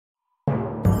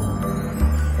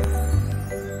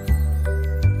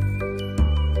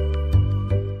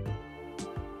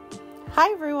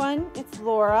Hi everyone, it's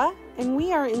Laura, and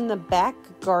we are in the back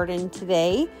garden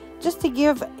today just to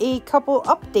give a couple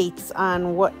updates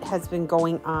on what has been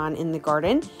going on in the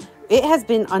garden. It has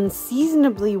been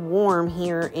unseasonably warm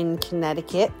here in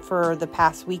Connecticut for the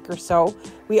past week or so.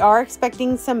 We are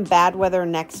expecting some bad weather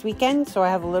next weekend, so I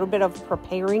have a little bit of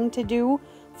preparing to do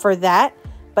for that.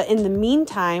 But in the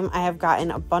meantime, I have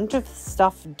gotten a bunch of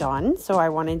stuff done, so I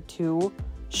wanted to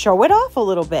show it off a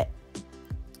little bit.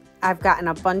 I've gotten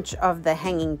a bunch of the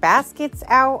hanging baskets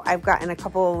out. I've gotten a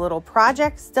couple of little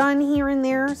projects done here and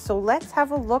there. So let's have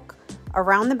a look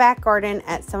around the back garden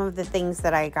at some of the things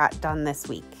that I got done this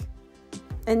week.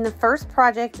 And the first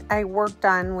project I worked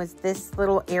on was this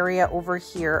little area over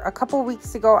here. A couple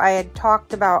weeks ago, I had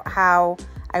talked about how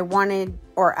I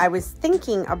was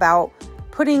thinking about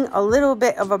putting a little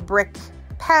bit of a brick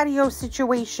patio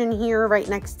situation here right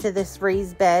next to this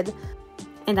raised bed.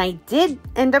 And I did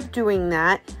end up doing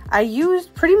that. I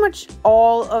used pretty much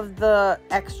all of the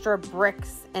extra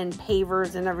bricks and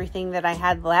pavers and everything that I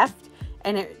had left.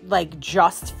 And it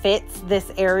just fits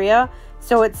this area.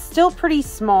 So it's still pretty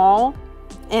small.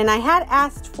 And I had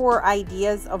asked for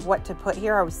ideas of what to put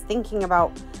here. I was thinking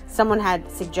about, someone had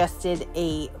suggested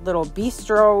a little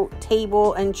bistro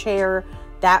table and chair.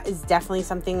 That is definitely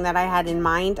something that I had in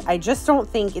mind. I just don't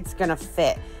think it's gonna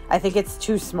fit. I think it's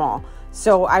too small.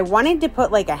 So I wanted to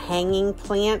put a hanging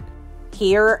plant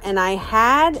here, and I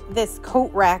had this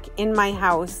coat rack in my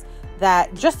house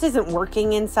that just isn't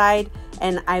working inside,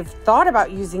 and I've thought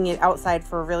about using it outside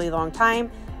for a really long time.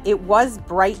 It was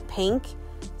bright pink,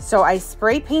 so I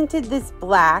spray painted this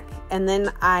black, and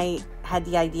then I had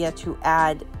the idea to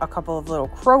add a couple of little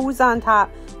crows on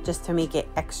top just to make it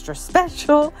extra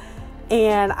special.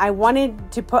 And I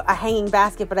wanted to put a hanging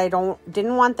basket, but I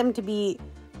didn't want them to be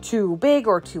too big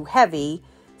or too heavy.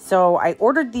 So I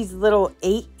ordered these little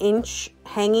 8-inch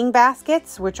hanging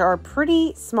baskets, which are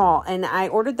pretty small, and I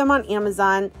ordered them on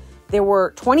Amazon. They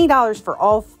were $20 for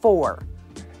all 4.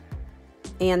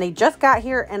 And they just got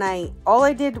here, and all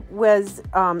I did was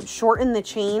shorten the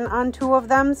chain on 2 of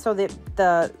them so that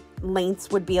the lengths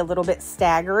would be a little bit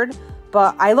staggered.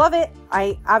 But I love it.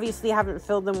 I obviously haven't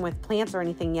filled them with plants or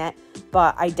anything yet,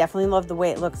 but I definitely love the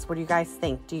way it looks. What do you guys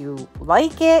think? Do you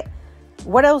like it?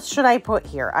 What else should I put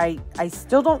here? I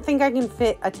still don't think I can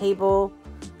fit a table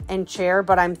and chair,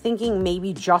 but I'm thinking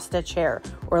maybe just a chair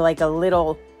or a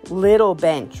little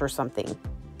bench or something.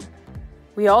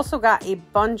 We also got a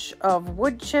bunch of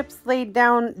wood chips laid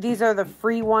down. These are the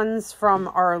free ones from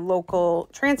our local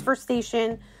transfer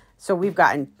station. So we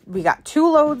got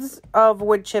 2 loads of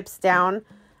wood chips down.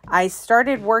 I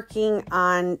started working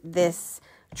on this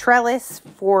trellis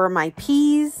for my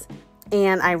peas,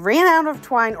 and I ran out of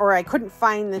twine, or I couldn't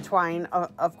find the twine,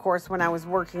 of course, when I was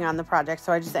working on the project.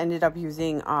 So I just ended up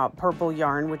using purple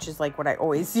yarn, which is what I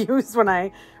always use when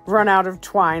I run out of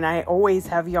twine. I always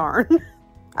have yarn.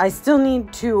 I still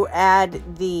need to add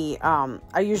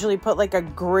I usually put a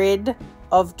grid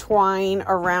of twine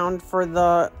around for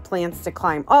the plants to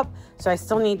climb up. So I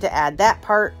still need to add that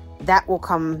part. That will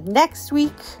come next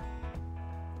week.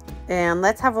 And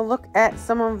let's have a look at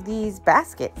some of these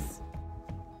baskets.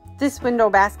 This window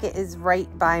basket is right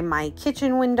by my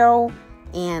kitchen window,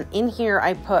 and in here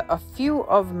I put a few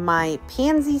of my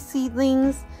pansy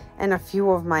seedlings and a few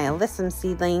of my alyssum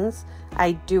seedlings.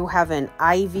 I do have an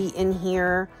ivy in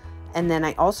here, and then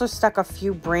I also stuck a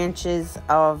few branches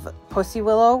of pussy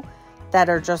willow that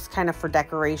are just kind of for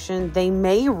decoration. They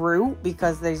may root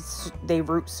because they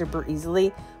root super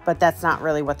easily, but that's not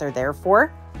really what they're there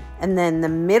for. And then the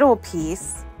middle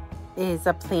piece is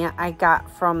a plant I got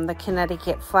from the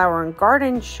Connecticut Flower and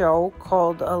Garden Show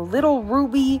called a Little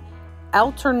Ruby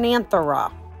Alternanthera.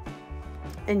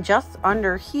 And just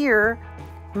under here,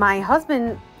 my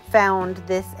husband found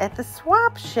this at the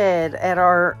swap shed at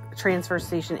our transfer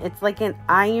station. It's an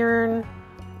iron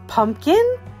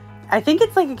pumpkin. I think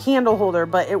it's a candle holder,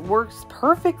 but it works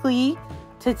perfectly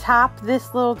to top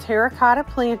this little terracotta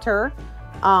planter.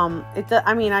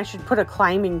 I should put a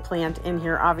climbing plant in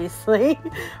here, obviously,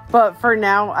 but for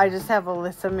now, I just have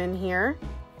alyssum in here.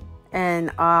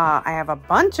 And I have a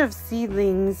bunch of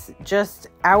seedlings just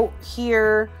out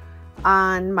here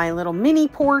on my little mini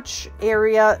porch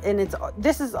area, and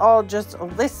this is all just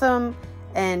alyssum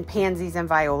and pansies and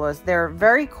violas. They're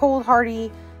very cold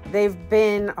hardy. They've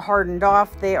been hardened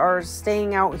off. They are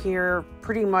staying out here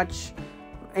pretty much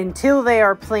until they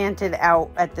are planted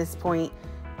out at this point.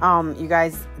 You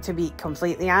guys, to be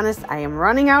completely honest, I am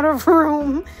running out of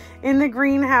room in the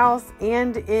greenhouse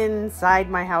and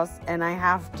inside my house, and I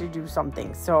have to do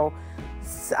something. So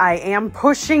I am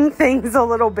pushing things a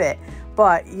little bit,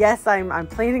 but yes, I'm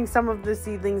planting some of the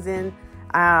seedlings in.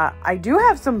 I do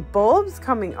have some bulbs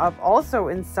coming up also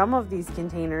in some of these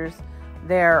containers.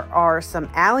 There are some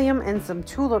allium and some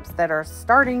tulips that are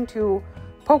starting to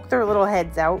poke their little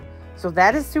heads out. So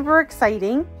that is super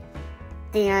exciting.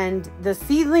 And the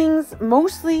seedlings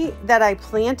mostly that I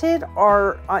planted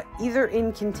are either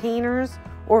in containers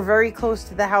or very close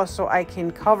to the house, so I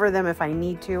can cover them if I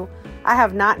need to. I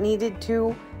have not needed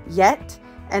to yet,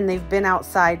 and they've been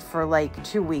outside for like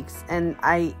 2 weeks, and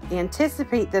I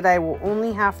anticipate that I will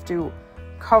only have to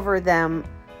cover them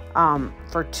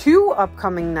for 2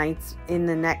 upcoming nights in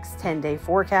the next 10-day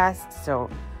forecast. So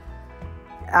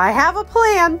I have a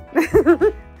plan.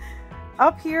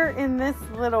 Up here in this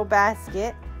little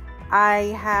basket,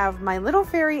 I have my little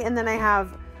fairy, and then I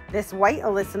have this white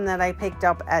alyssum that I picked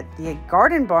up at the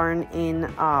garden barn in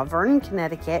Vernon,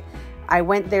 Connecticut. I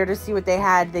went there to see what they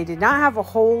had. They did not have a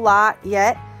whole lot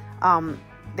yet.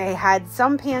 They had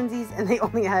some pansies, and they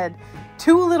only had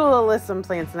 2 little alyssum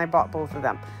plants, and I bought both of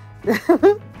them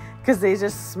because they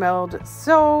just smelled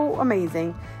so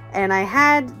amazing. And I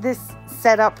had this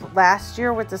set up last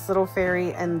year with this little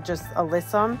fairy and just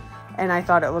alyssum, and I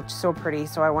thought it looked so pretty,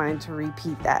 so I wanted to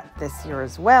repeat that this year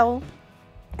as well.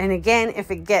 And again,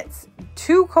 if it gets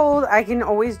too cold, I can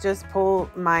always just pull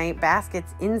my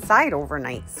baskets inside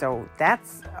overnight. So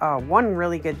that's one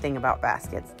really good thing about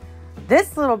baskets.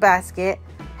 This little basket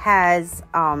has,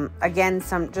 again,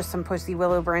 some pussy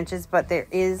willow branches, but there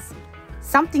is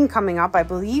something coming up. I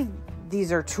believe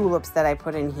these are tulips that I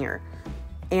put in here.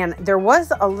 And there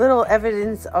was a little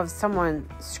evidence of someone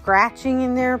scratching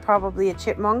in there, probably a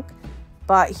chipmunk,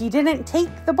 but he didn't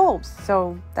take the bulbs,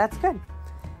 so that's good.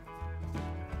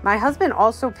 My husband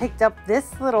also picked up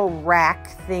this little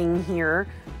rack thing here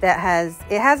that has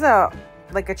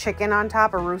like a chicken on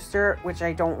top, a rooster, which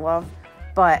I don't love,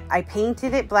 but I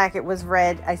painted it black. It was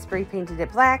red. I spray painted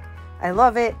it black. I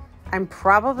love it. I'm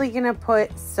probably going to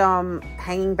put some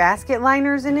hanging basket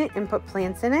liners in it and put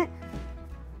plants in it.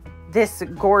 This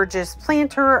gorgeous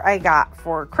planter I got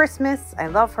for Christmas. I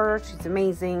love her. She's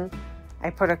amazing.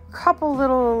 I put a couple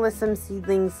little alyssum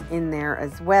seedlings in there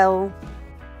as well.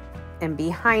 And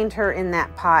behind her in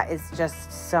that pot is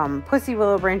just some pussy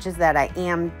willow branches that I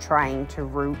am trying to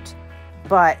root.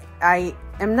 But I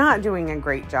am not doing a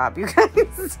great job, you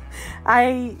guys.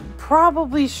 I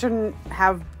probably shouldn't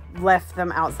have left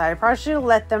them outside. I probably should have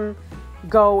let them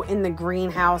go in the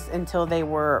greenhouse until they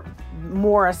were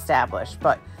more established.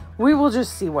 But we will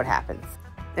just see what happens.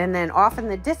 And then off in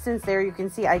the distance there, you can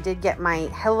see I did get my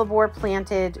hellebore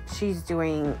planted. She's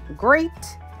doing great.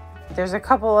 There's a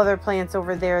couple other plants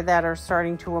over there that are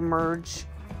starting to emerge.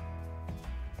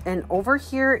 And over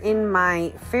here in my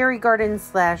fairy garden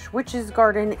 / witch's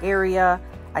garden area,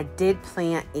 I did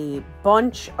plant a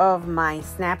bunch of my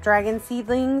snapdragon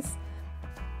seedlings.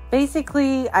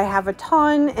 Basically, I have a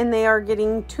ton and they are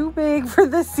getting too big for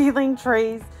the seedling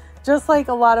trays, just like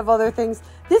a lot of other things.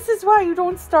 This is why you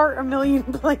don't start a million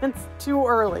plants too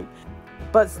early.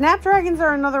 But snapdragons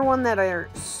are another one that are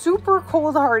super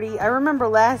cold hardy. I remember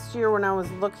last year when I was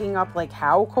looking up like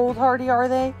how cold hardy are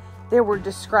they were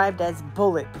described as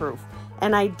bulletproof.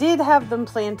 And I did have them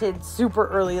planted super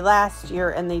early last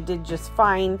year and they did just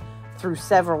fine through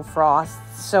several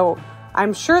frosts. So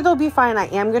I'm sure they'll be fine. I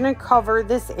am going to cover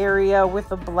this area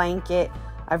with a blanket.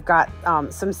 I've got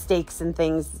some stakes and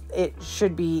things. It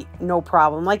should be no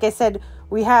problem. Like I said,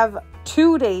 we have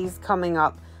 2 days coming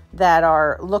up that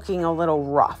are looking a little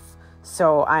rough.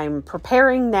 So I'm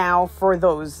preparing now for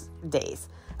those days.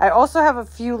 I also have a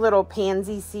few little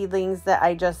pansy seedlings that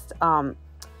I just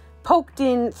poked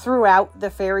in throughout the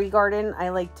fairy garden. I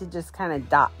like to just kind of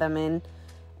dot them in.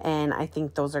 And I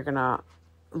think those are going to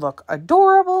look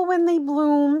adorable when they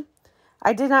bloom.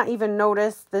 I did not even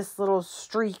notice this little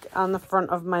streak on the front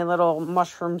of my little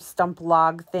mushroom stump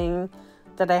log thing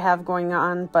that I have going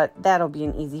on, but that'll be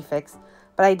an easy fix.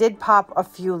 But I did pop a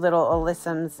few little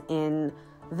alyssums in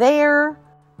there.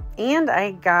 And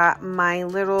I got my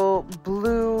little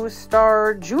blue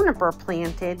star juniper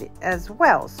planted as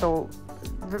well. So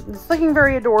it's looking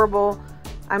very adorable.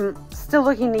 I'm still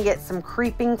looking to get some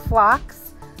creeping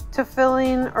phlox to fill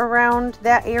in around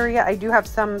that area. I do have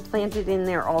some planted in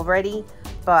there already,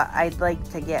 but I'd like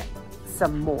to get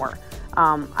some more.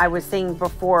 I was saying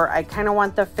before, I kind of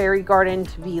want the fairy garden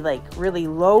to be like really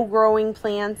low growing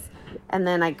plants. And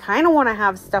then I kind of want to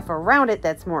have stuff around it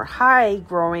that's more high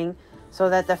growing so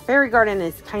that the fairy garden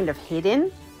is kind of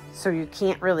hidden. So you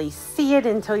can't really see it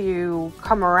until you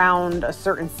come around a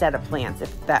certain set of plants,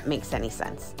 if that makes any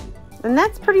sense. And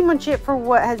that's pretty much it for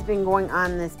what has been going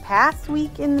on this past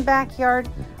week in the backyard.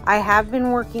 I have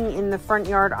been working in the front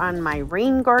yard on my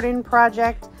rain garden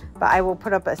project, but I will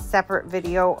put up a separate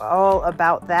video all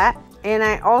about that. And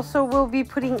I also will be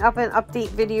putting up an update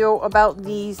video about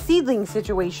the seedling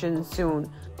situation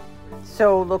soon.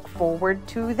 So look forward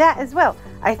to that as well.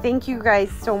 I thank you guys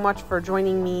so much for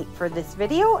joining me for this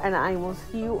video, and I will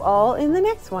see you all in the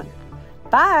next one.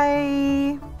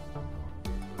 Bye!